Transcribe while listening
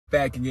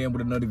back again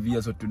with another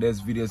video. So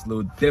today's video is a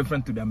little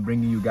different. Today I'm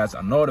bringing you guys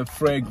another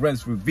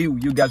fragrance review.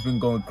 You guys been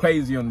going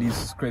crazy on these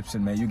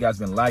subscriptions, man. You guys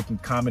been liking,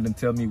 commenting,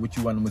 tell me what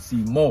you want to see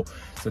more.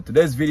 So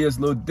today's video is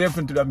a little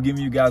different. Today I'm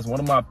giving you guys one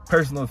of my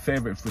personal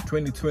favorites for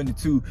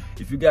 2022.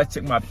 If you guys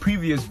check my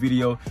previous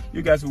video,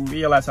 you guys will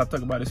realize I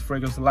talk about this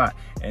fragrance a lot.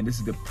 And this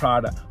is the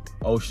Prada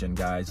Ocean,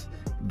 guys.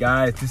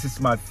 This is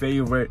my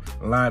favorite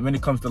line. When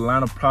it comes to the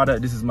line of Prada,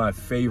 this is my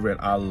favorite.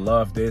 I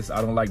love this.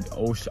 I don't like the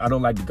ocean. I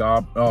don't like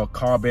the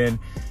carbon,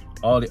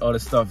 all the other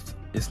stuff.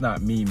 It's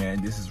not me,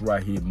 man. This is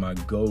right here, my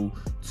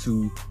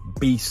go-to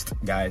beast,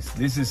 guys.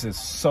 This is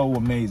so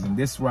amazing.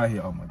 This right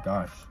here, oh my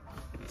gosh.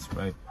 This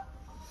right.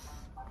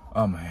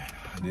 Oh man,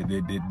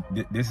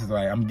 this is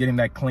like, I'm getting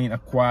that clean,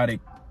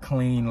 aquatic,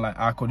 clean, like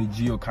Aqua di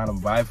Gio kind of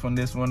vibe from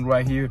this one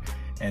right here.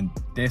 And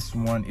this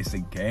one is a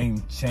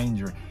game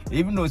changer.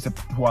 Even though it's a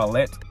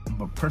toilette,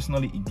 but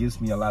personally, it gives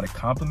me a lot of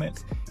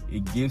compliments.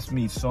 It gives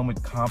me so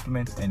much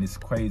compliments, and it's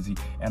crazy.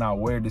 And I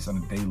wear this on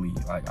a daily.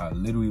 Like, I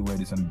literally wear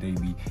this on a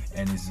daily.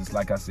 And it's just,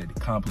 like I said, the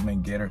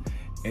compliment getter.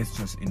 It's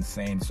just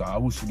insane. So I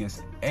would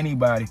suggest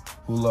anybody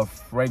who loves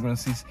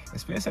fragrances,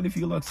 especially if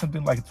you love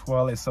something like a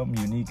toilet,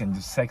 something unique and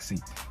just sexy,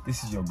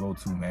 this is your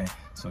go-to, man.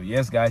 So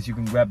yes, guys, you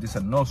can grab this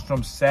at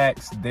Nordstrom,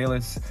 Saks,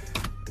 Dallas,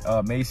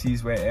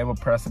 Macy's, wherever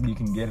possibly you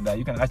can get it at.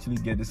 You can actually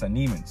get this at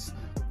Neiman's,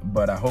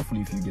 but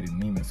hopefully if you get it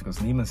Neiman's, because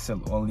Neiman's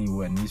sell only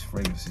with niche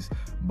fragrances.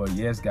 But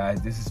yes,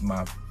 guys, this is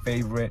my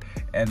favorite.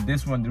 And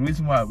this one, the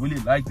reason why I really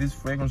like this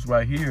fragrance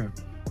right here,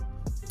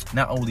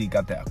 not only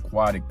got that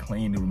aquatic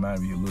clean, it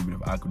reminds me a little bit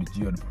of Aqua di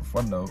Gio, the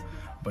Profundo,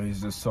 but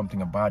it's just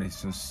something about it.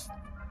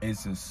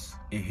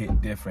 It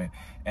hit different.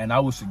 And I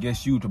would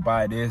suggest you to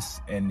buy this.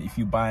 And if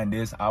you buying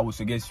this, I would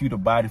suggest you to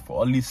buy it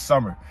for at least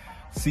summer.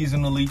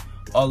 Seasonally,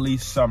 early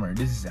summer.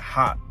 This is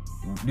hot.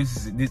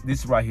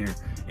 This right here.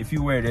 If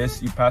you wear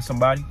this, you pass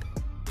somebody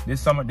this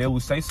summer, they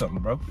will say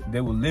something, bro. They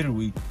will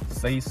literally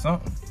say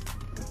something.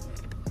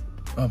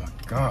 Oh my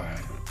god,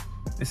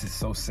 this is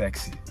so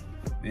sexy.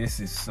 This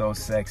is so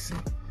sexy.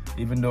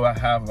 Even though I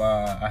have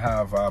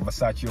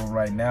Versace on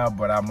right now,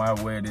 but I might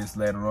wear this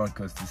later on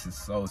because this is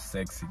so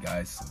sexy,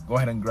 guys. So go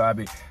ahead and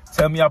grab it.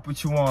 Tell me up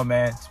what you want,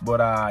 man.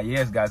 But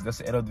yes, guys, that's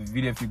the end of the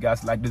video. If you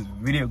guys like this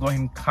video, go ahead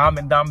and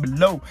comment down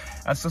below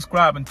and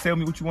subscribe and tell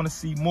me what you want to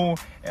see more.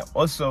 And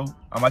also,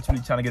 I'm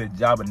actually trying to get a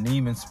job at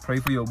Neiman's. Pray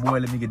for your boy.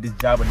 Let me get this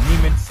job at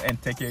Neiman's, and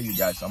take care of you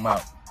guys. I'm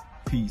out.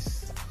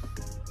 Peace.